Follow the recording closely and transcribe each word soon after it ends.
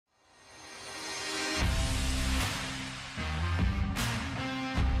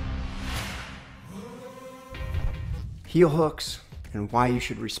Heel hooks and why you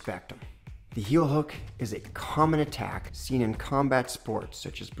should respect them. The heel hook is a common attack seen in combat sports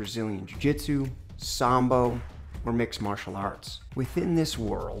such as Brazilian Jiu Jitsu, Sambo, or mixed martial arts. Within this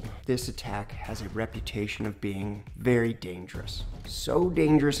world, this attack has a reputation of being very dangerous. So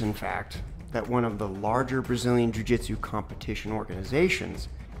dangerous, in fact, that one of the larger Brazilian Jiu Jitsu competition organizations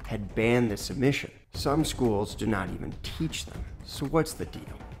had banned this submission. Some schools do not even teach them. So what's the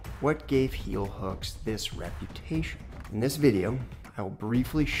deal? What gave heel hooks this reputation? In this video, I will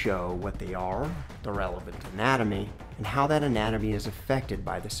briefly show what they are, the relevant anatomy, and how that anatomy is affected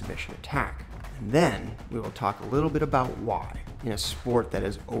by the submission attack. And then we will talk a little bit about why, in a sport that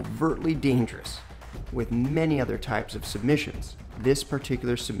is overtly dangerous with many other types of submissions, this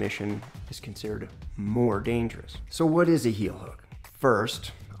particular submission is considered more dangerous. So what is a heel hook?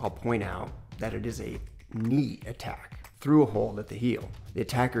 First, I'll point out that it is a knee attack through a hold at the heel. The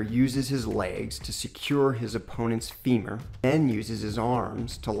attacker uses his legs to secure his opponent's femur, then uses his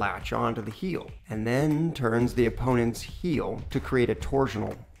arms to latch onto the heel, and then turns the opponent's heel to create a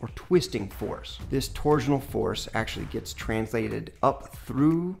torsional or twisting force. This torsional force actually gets translated up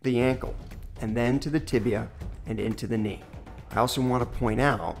through the ankle and then to the tibia and into the knee. I also want to point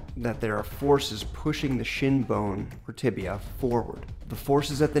out that there are forces pushing the shin bone or tibia forward. The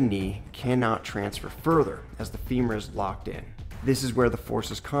forces at the knee cannot transfer further as the femur is locked in. This is where the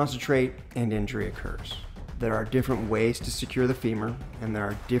forces concentrate and injury occurs. There are different ways to secure the femur and there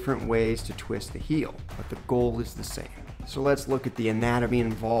are different ways to twist the heel, but the goal is the same. So let's look at the anatomy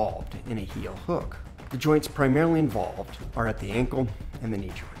involved in a heel hook. The joints primarily involved are at the ankle and the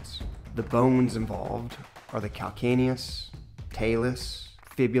knee joints. The bones involved are the calcaneus, talus,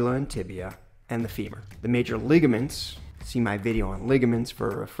 fibula and tibia, and the femur. The major ligaments, see my video on ligaments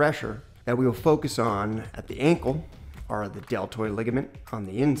for a refresher, that we will focus on at the ankle are the deltoid ligament on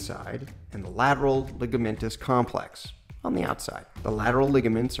the inside and the lateral ligamentous complex on the outside. The lateral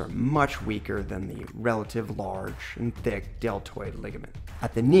ligaments are much weaker than the relative large and thick deltoid ligament.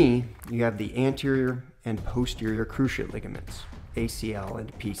 At the knee, you have the anterior and posterior cruciate ligaments, ACL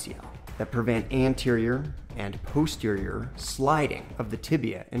and PCL, that prevent anterior and posterior sliding of the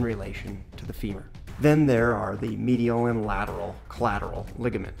tibia in relation to the femur. Then there are the medial and lateral collateral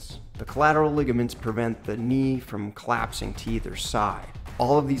ligaments. The collateral ligaments prevent the knee from collapsing to either side.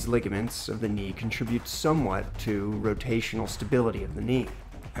 All of these ligaments of the knee contribute somewhat to rotational stability of the knee.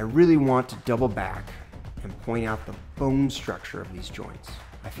 I really want to double back and point out the bone structure of these joints.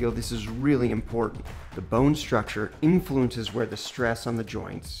 I feel this is really important. The bone structure influences where the stress on the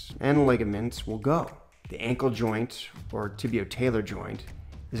joints and ligaments will go. The ankle joint, or tibio-talar joint,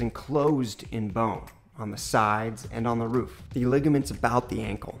 is enclosed in bone on the sides and on the roof. The ligaments about the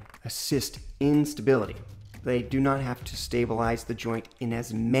ankle assist in stability. They do not have to stabilize the joint in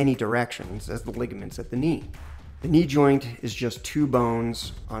as many directions as the ligaments at the knee. The knee joint is just two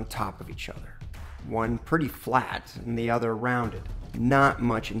bones on top of each other, one pretty flat and the other rounded. Not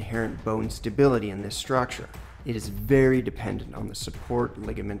much inherent bone stability in this structure. It is very dependent on the support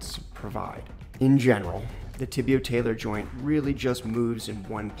ligaments provide. In general, the tibio-talar joint really just moves in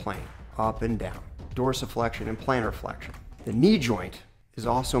one plane, up and down, dorsiflexion and plantar flexion. The knee joint is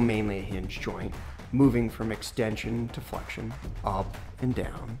also mainly a hinge joint, moving from extension to flexion, up and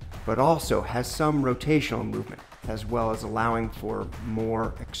down, but also has some rotational movement, as well as allowing for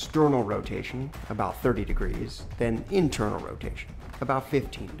more external rotation, about 30 degrees, than internal rotation, about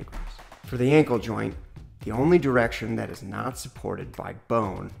 15 degrees. For the ankle joint, the only direction that is not supported by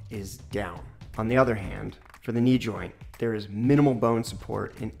bone is down. On the other hand, for the knee joint, there is minimal bone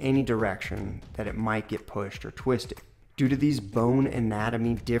support in any direction that it might get pushed or twisted. Due to these bone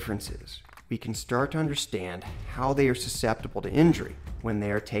anatomy differences, we can start to understand how they are susceptible to injury when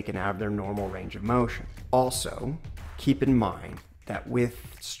they are taken out of their normal range of motion. Also, keep in mind that with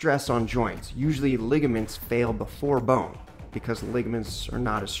stress on joints, usually ligaments fail before bone because ligaments are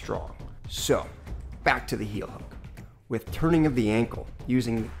not as strong. So, back to the heel hook. With turning of the ankle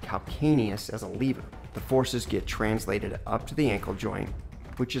using the calcaneus as a lever, the forces get translated up to the ankle joint,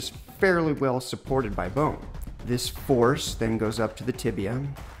 which is fairly well supported by bone. This force then goes up to the tibia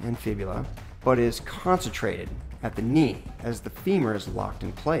and fibula, but is concentrated at the knee as the femur is locked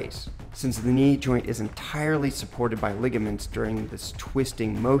in place. Since the knee joint is entirely supported by ligaments during this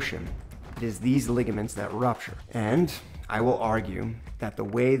twisting motion, it is these ligaments that rupture. And I will argue that the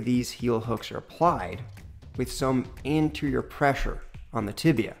way these heel hooks are applied, with some anterior pressure on the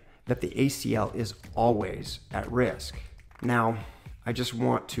tibia, that the ACL is always at risk. Now, I just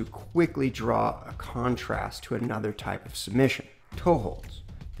want to quickly draw a contrast to another type of submission, toe holds.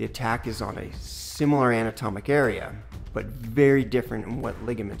 The attack is on a similar anatomic area, but very different in what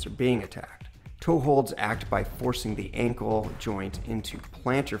ligaments are being attacked. Toe holds act by forcing the ankle joint into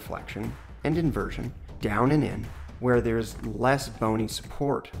plantar flexion and inversion, down and in, where there's less bony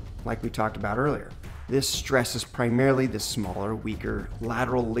support, like we talked about earlier. This stresses primarily the smaller, weaker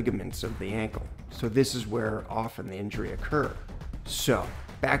lateral ligaments of the ankle. So this is where often the injury occurs. So,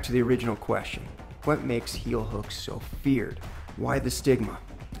 back to the original question. What makes heel hooks so feared? Why the stigma?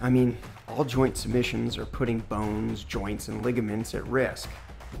 I mean, all joint submissions are putting bones, joints, and ligaments at risk.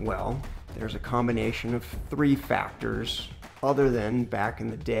 Well, there's a combination of 3 factors, other than back in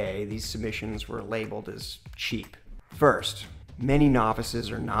the day, these submissions were labeled as cheap. First, many novices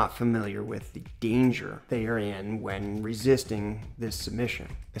are not familiar with the danger they are in when resisting this submission,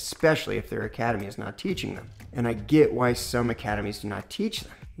 especially if their academy is not teaching them. And I get why some academies do not teach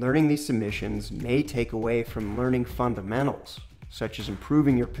them. Learning these submissions may take away from learning fundamentals, such as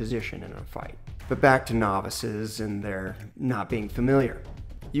improving your position in a fight. But back to novices and their not being familiar.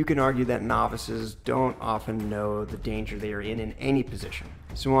 You can argue that novices don't often know the danger they are in any position.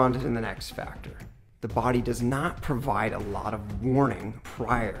 So on to the next factor. The body does not provide a lot of warning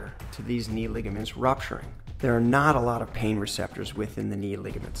prior to these knee ligaments rupturing. There are not a lot of pain receptors within the knee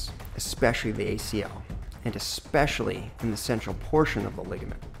ligaments, especially the ACL, and especially in the central portion of the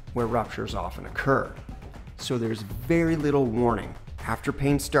ligament, where ruptures often occur. So there's very little warning after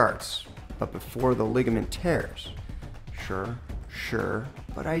pain starts, but before the ligament tears. Sure,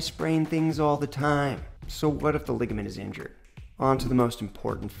 but I sprain things all the time. So what if the ligament is injured? On to the most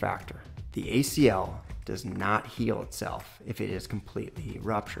important factor. The ACL does not heal itself if it is completely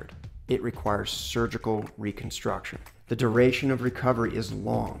ruptured. It requires surgical reconstruction. The duration of recovery is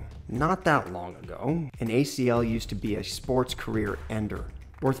long. Not that long ago, an ACL used to be a sports career ender.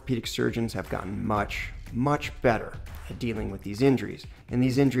 Orthopedic surgeons have gotten much better at dealing with these injuries, and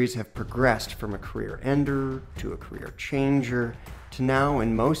these injuries have progressed from a career ender to a career changer to now,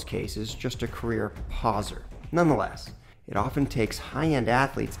 in most cases, just a career pauser. Nonetheless, it often takes high-end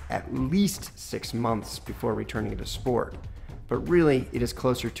athletes at least 6 months before returning to sport, but really it is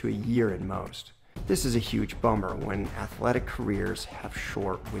closer to a year at most. This is a huge bummer when athletic careers have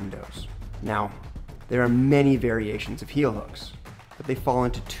short windows. Now, there are many variations of heel hooks, but they fall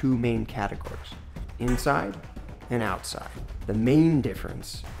into 2 main categories: inside and outside. The main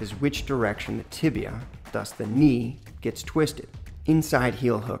difference is which direction the tibia, thus the knee, gets twisted. Inside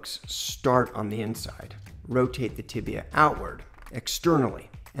heel hooks start on the inside, rotate the tibia outward, externally,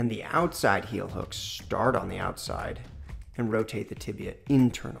 and the outside heel hooks start on the outside and rotate the tibia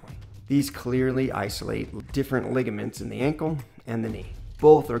internally. These clearly isolate different ligaments in the ankle and the knee.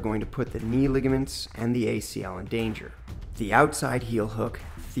 Both are going to put the knee ligaments and the ACL in danger. The outside heel hook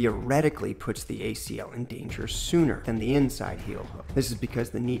theoretically puts the ACL in danger sooner than the inside heel hook. This is because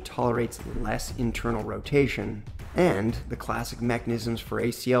the knee tolerates less internal rotation, and the classic mechanisms for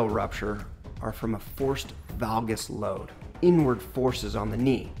ACL rupture are from a forced valgus load, inward forces on the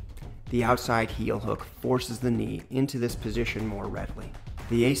knee. The outside heel hook forces the knee into this position more readily.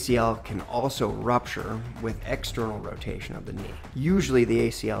 The ACL can also rupture with external rotation of the knee. Usually the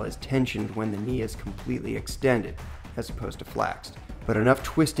ACL is tensioned when the knee is completely extended, as opposed to flexed. But enough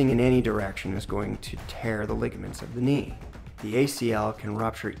twisting in any direction is going to tear the ligaments of the knee. The ACL can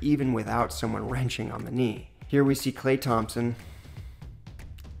rupture even without someone wrenching on the knee. Here we see Klay Thompson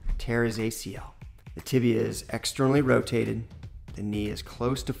tear his ACL. The tibia is externally rotated, the knee is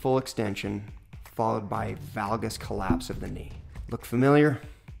close to full extension, followed by valgus collapse of the knee. Look familiar?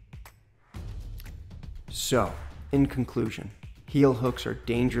 So, in conclusion, heel hooks are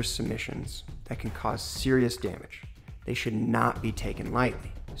dangerous submissions that can cause serious damage. They should not be taken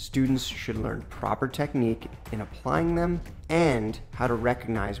lightly. Students should learn proper technique in applying them and how to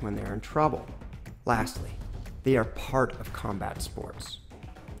recognize when they're in trouble. Lastly, they are part of combat sports.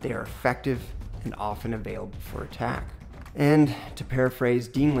 They are effective and often available for attack. And to paraphrase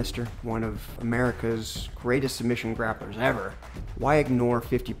Dean Lister, one of America's greatest submission grapplers ever, why ignore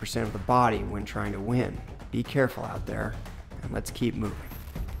 50% of the body when trying to win? Be careful out there, and let's keep moving.